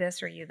about are you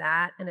this or you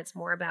that, and it's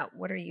more about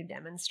what are you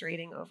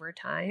demonstrating over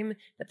time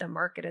that the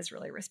market is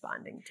really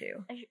responding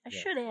to. I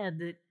should add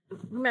that,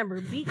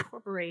 remember, B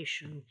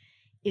Corporation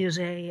is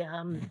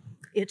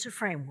it's a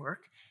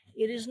framework.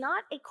 It is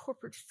not a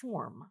corporate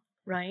form,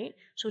 right?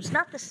 So it's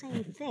not the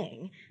same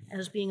thing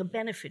as being a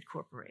benefit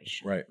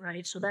corporation,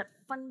 right? So that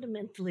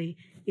fundamentally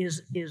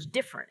is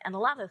different. And a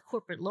lot of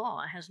corporate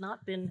law has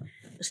not been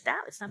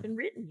established, it's not been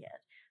written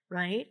yet,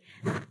 right?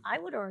 I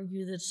would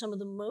argue that some of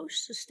the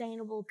most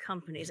sustainable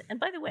companies, and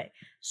by the way,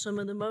 some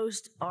of the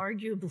most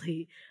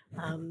arguably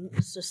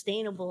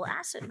sustainable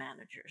asset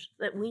managers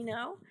that we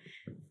know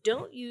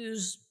don't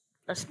use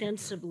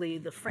ostensibly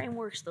the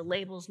frameworks, the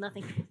labels,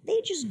 nothing.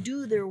 They just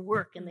do their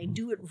work and they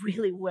do it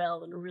really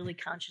well in a really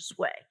conscious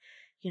way.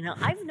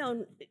 I've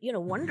known,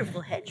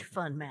 wonderful hedge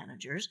fund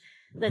managers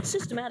that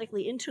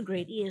systematically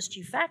integrate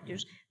ESG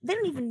factors. They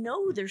don't even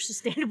know they're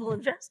sustainable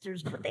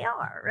investors, but they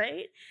are,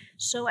 right?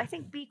 So I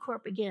think B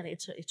Corp, again,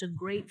 it's a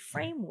great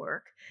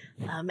framework,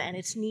 and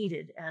it's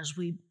needed as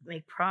we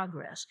make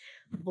progress.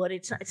 But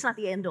it's not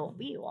the end all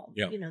be all.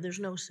 Yeah. There's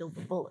no silver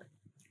bullet.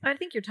 What I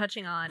think you're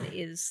touching on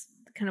is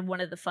kind of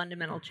one of the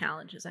fundamental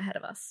challenges ahead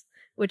of us,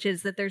 which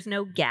is that there's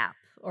no GAAP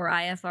or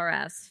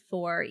IFRS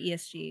for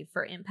ESG,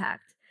 for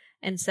impact.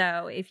 And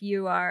so if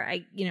you are,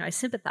 I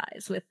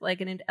sympathize with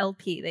like an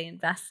LP, they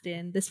invest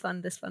in this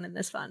fund, this fund, and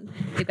this fund.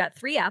 They've got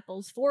 3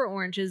 apples, 4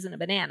 oranges, and a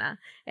banana,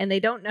 and they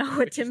don't know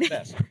what to make.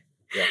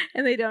 Yeah.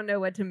 And they don't know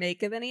what to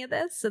make of any of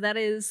this. So that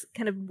is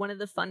kind of one of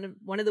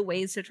the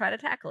ways to try to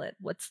tackle it.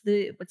 What's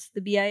the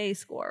BIA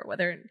score?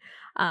 Whether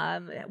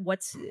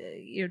what's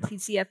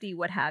TCFD,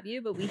 what have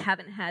you? But we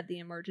haven't had the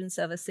emergence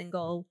of a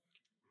single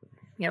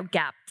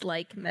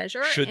GAAP-like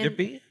measure. Should there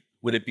be?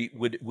 Would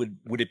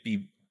it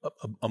be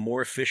a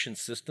more efficient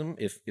system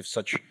if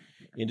such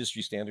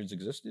industry standards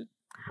existed?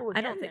 Well, I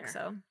don't think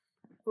so.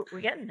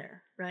 We're getting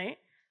there, right?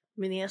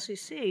 I mean, the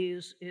SEC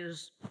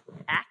is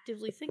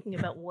actively thinking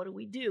about what do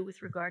we do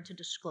with regard to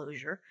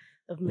disclosure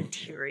of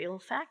material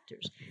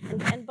factors.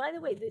 And by the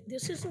way,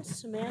 this isn't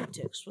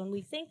semantics. When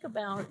we think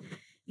about,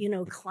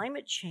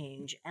 climate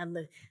change and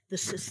the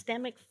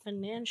systemic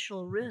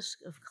financial risk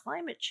of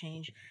climate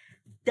change,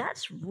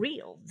 that's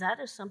real. That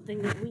is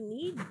something that we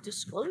need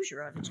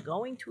disclosure of. It's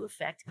going to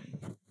affect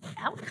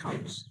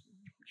outcomes.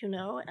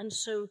 And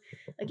so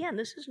again,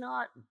 this is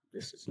not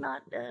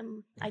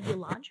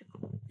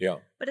ideological. Yeah.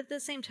 But at the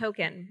same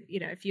token,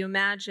 if you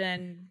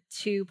imagine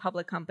 2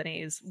 public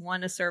companies,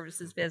 one a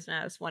services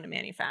business, one a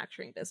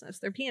manufacturing business,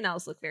 their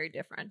P&Ls look very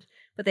different,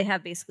 but they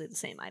have basically the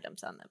same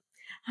items on them.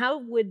 How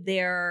would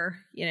their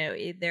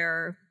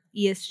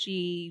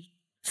ESG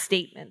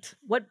statement,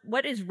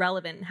 what is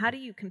relevant? How do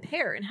you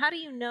compare? And how do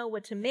you know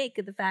what to make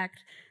of the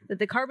fact that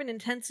the carbon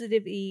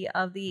intensity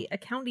of the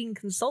accounting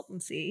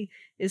consultancy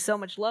is so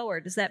much lower?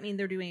 Does that mean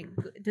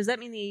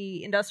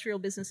the industrial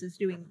business is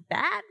doing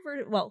bad?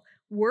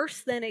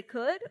 Worse than it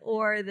could,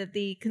 or that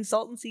the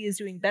consultancy is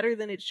doing better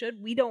than it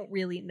should? We don't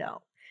really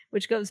know,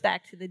 which goes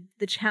back to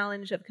the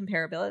challenge of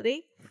comparability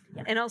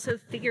and also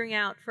figuring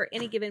out for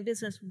any given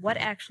business what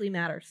actually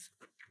matters.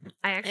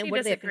 I actually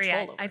disagree.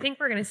 I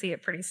think we're going to see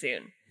it pretty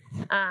soon.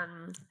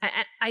 And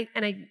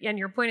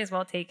your point is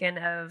well taken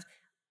of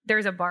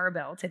there's a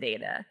barbell to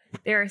data.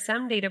 There are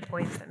some data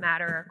points that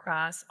matter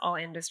across all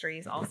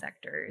industries, all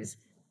sectors.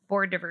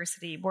 Board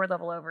diversity, board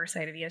level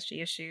oversight of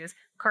ESG issues,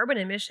 carbon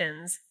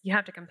emissions, you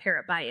have to compare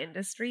it by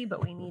industry,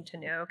 but we need to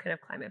know kind of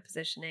climate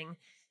positioning.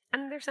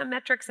 And there's some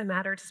metrics that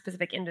matter to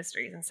specific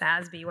industries. And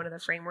SASB, one of the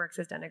frameworks,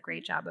 has done a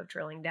great job of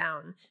drilling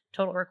down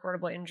total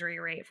recordable injury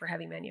rate for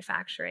heavy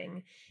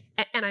manufacturing.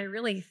 And I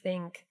really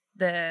think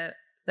the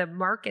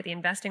market, the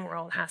investing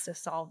world, has to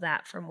solve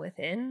that from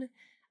within,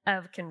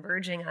 of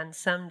converging on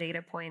some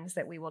data points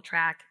that we will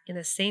track in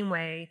the same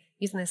way,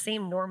 using the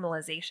same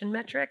normalization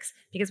metrics,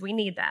 because we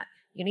need that.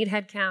 You need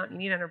headcount, you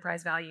need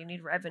enterprise value, you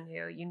need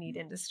revenue, you need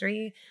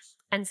industry,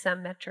 and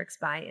some metrics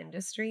by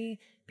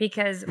industry,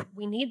 because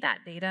we need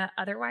that data.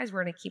 Otherwise,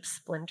 we're going to keep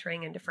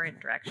splintering in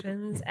different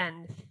directions.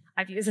 And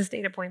I've used this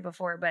data point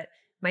before, but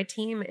my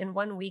team in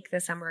 1 week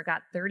this summer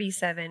got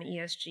 37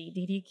 ESG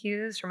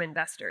DDQs from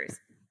investors.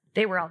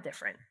 They were all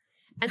different.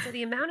 And so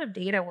the amount of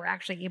data we're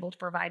actually able to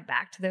provide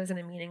back to those in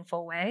a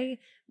meaningful way,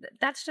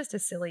 that's just a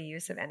silly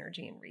use of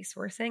energy and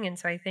resourcing. And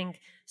so I think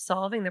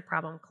solving the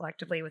problem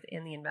collectively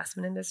within the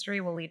investment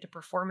industry will lead to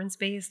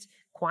performance-based,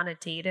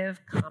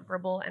 quantitative,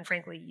 comparable, and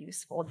frankly,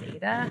 useful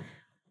data.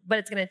 But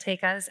it's going to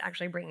take us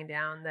actually bringing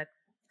down the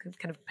kind of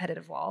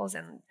competitive walls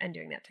and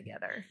doing that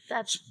together.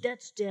 That's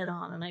dead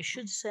on. And I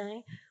should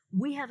say,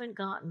 we haven't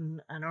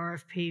gotten an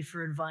RFP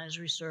for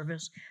advisory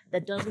service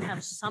that doesn't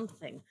have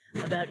something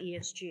about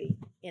ESG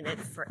in it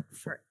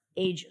for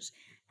ages.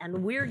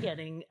 And we're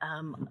getting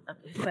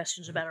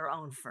questions about our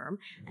own firm.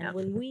 And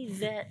when we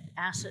vet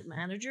asset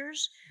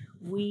managers,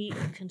 we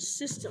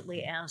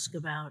consistently ask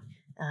about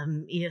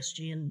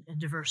ESG and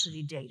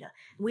diversity data.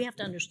 We have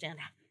to understand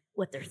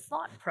what their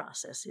thought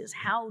process is.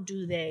 How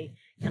do they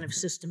kind of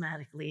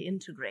systematically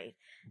integrate?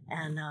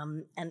 And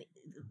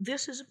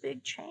this is a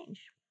big change.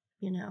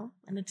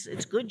 And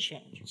it's good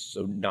change.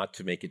 So not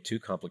to make it too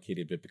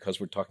complicated, but because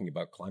we're talking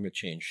about climate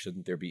change,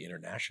 shouldn't there be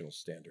international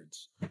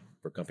standards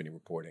for company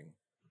reporting?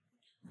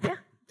 Yeah,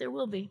 there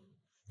will be.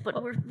 But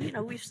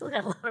we've still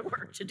got a lot of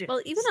work to do.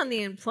 Well, even on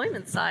the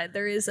employment side,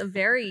 there is a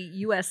very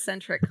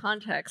U.S.-centric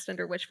context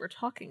under which we're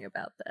talking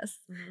about this.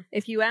 Mm-hmm.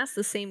 If you ask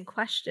the same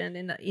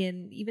question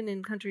even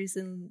in countries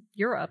in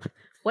Europe,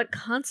 what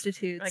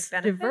constitutes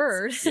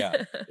diverse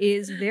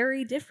is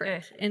very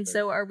different. And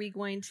so are we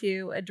going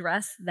to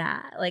address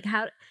that? Like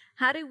how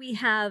do we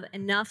have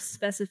enough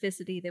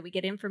specificity that we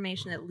get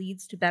information that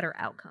leads to better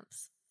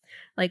outcomes?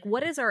 Like,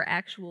 what is our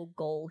actual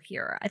goal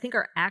here? I think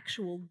our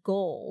actual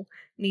goal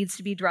needs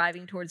to be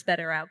driving towards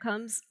better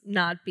outcomes,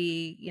 not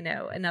be,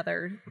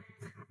 another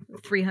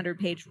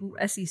 300-page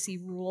SEC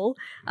rule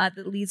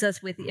that leaves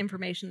us with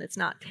information that's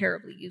not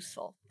terribly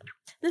useful.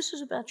 This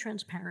is about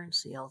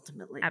transparency,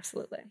 ultimately.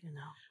 Absolutely.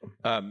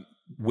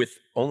 With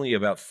only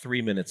about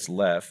 3 minutes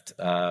left,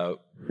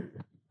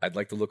 I'd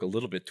like to look a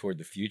little bit toward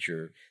the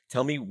future.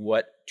 Tell me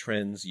what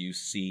trends you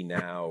see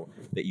now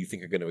that you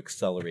think are going to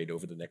accelerate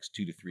over the next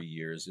 2 to 3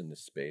 years in this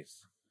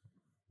space.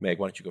 Meg,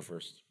 why don't you go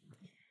first?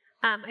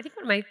 I think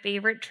one of my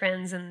favorite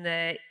trends in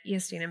the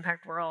ESG and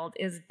impact world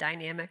is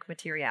dynamic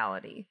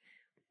materiality.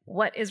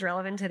 What is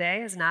relevant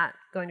today is not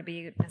going to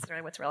be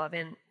necessarily what's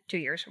relevant 2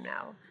 years from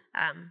now.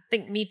 I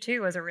think Me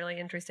Too was a really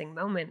interesting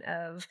moment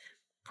of,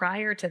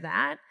 prior to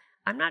that,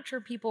 I'm not sure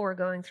people were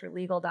going through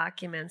legal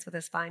documents with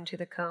a spine to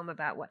the comb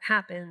about what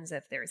happens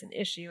if there's an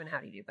issue and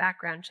how do you do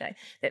background check.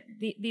 That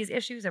these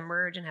issues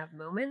emerge and have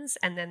moments,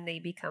 and then they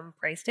become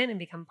priced in and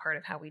become part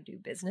of how we do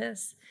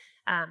business.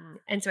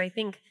 And so I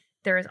think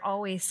there is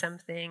always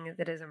something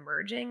that is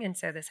emerging. And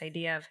so this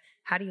idea of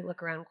how do you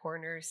look around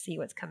corners, see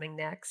what's coming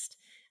next.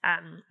 I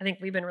think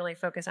we've been really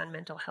focused on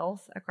mental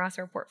health across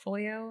our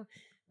portfolio.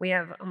 We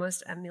have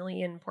almost 1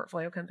 million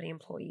portfolio company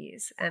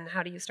employees. And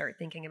how do you start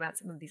thinking about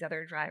some of these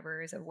other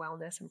drivers of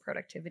wellness and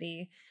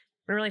productivity?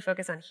 We're really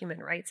focused on human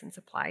rights and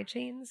supply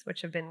chains,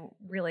 which have been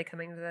really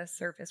coming to the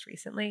surface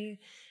recently.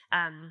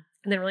 And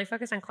then really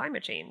focused on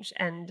climate change,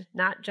 and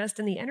not just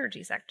in the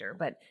energy sector,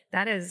 but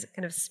that is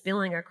kind of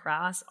spilling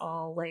across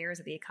all layers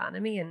of the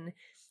economy. And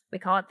we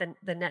call it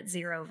the net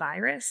zero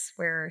virus,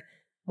 where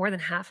more than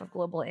half of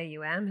global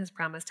AUM has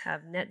promised to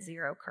have net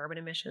zero carbon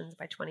emissions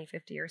by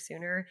 2050 or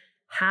sooner.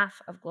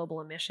 Half of global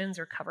emissions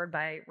are covered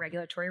by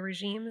regulatory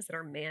regimes that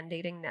are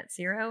mandating net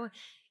zero.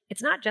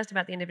 It's not just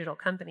about the individual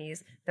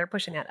companies. They're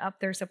pushing that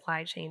up their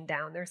supply chain,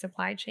 down their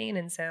supply chain.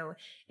 And so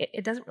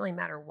it doesn't really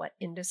matter what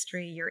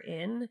industry you're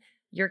in.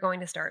 You're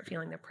going to start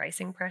feeling the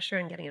pricing pressure,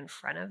 and getting in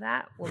front of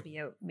that will be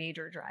a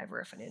major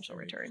driver of financial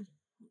return.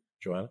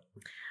 Joanna?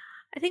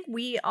 I think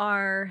we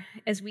are,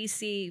 as we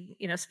see,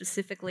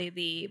 specifically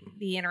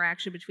the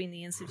interaction between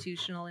the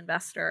institutional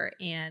investor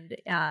and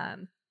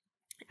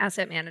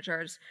asset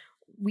managers,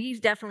 we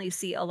definitely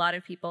see a lot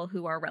of people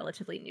who are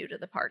relatively new to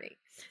the party.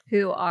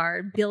 who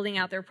are building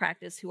out their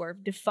practice, who are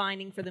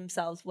defining for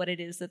themselves what it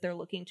is that they're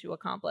looking to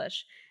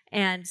accomplish,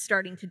 and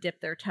starting to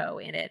dip their toe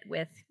in it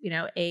with,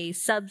 a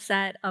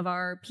subset of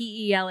our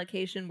PE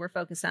allocation. We're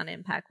focused on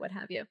impact, what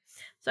have you.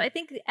 So I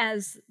think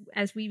as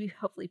we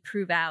hopefully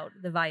prove out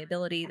the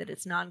viability, that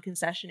it's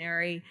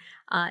non-concessionary,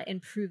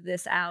 and prove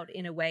this out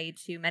in a way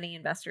to many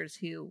investors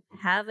who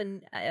have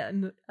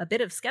a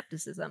bit of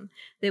skepticism,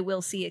 that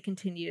we'll see a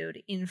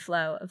continued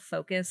inflow of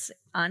focus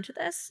onto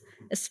this,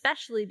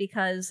 especially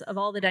because of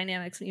all the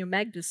dynamics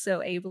Meg just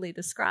so ably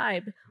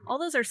described. All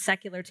those are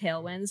secular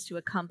tailwinds to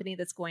a company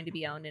that's going to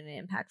be owned in an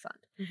impact fund.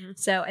 Mm-hmm.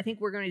 So I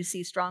think we're going to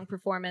see strong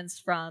performance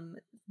from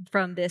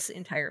this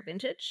entire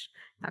vintage,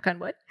 knock on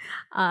wood,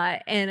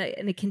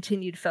 and a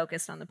continued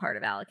focus on the part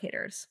of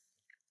allocators.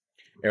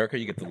 Erica,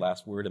 you get the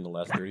last word in the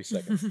last 30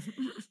 seconds.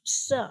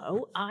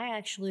 So I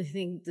actually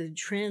think the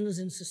trends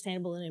in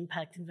sustainable and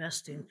impact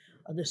investing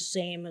are the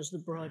same as the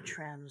broad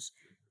trends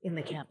in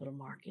the capital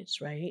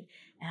markets, right?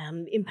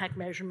 Impact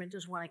measurement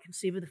is one I can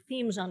see, but the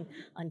themes on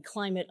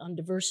climate, on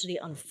diversity,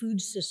 on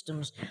food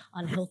systems,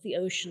 on healthy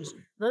oceans,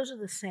 those are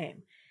the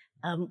same.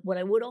 What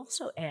I would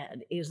also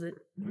add is that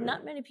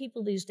not many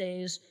people these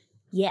days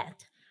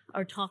yet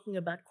are talking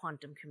about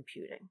quantum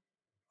computing.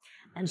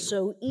 And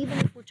so even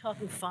if we're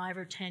talking 5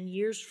 or 10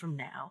 years from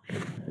now,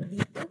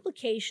 the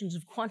implications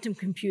of quantum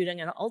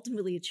computing and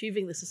ultimately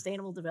achieving the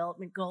Sustainable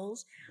Development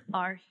Goals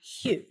are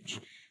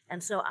huge.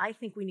 And so I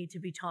think we need to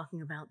be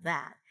talking about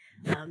that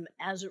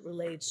as it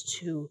relates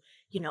to,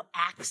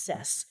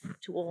 access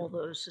to all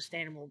those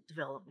Sustainable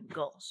Development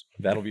Goals.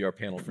 That'll be our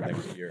panel for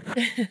next year.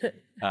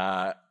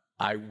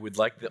 I would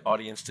like the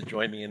audience to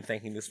join me in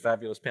thanking this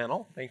fabulous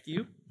panel. Thank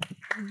you.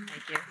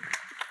 Thank you.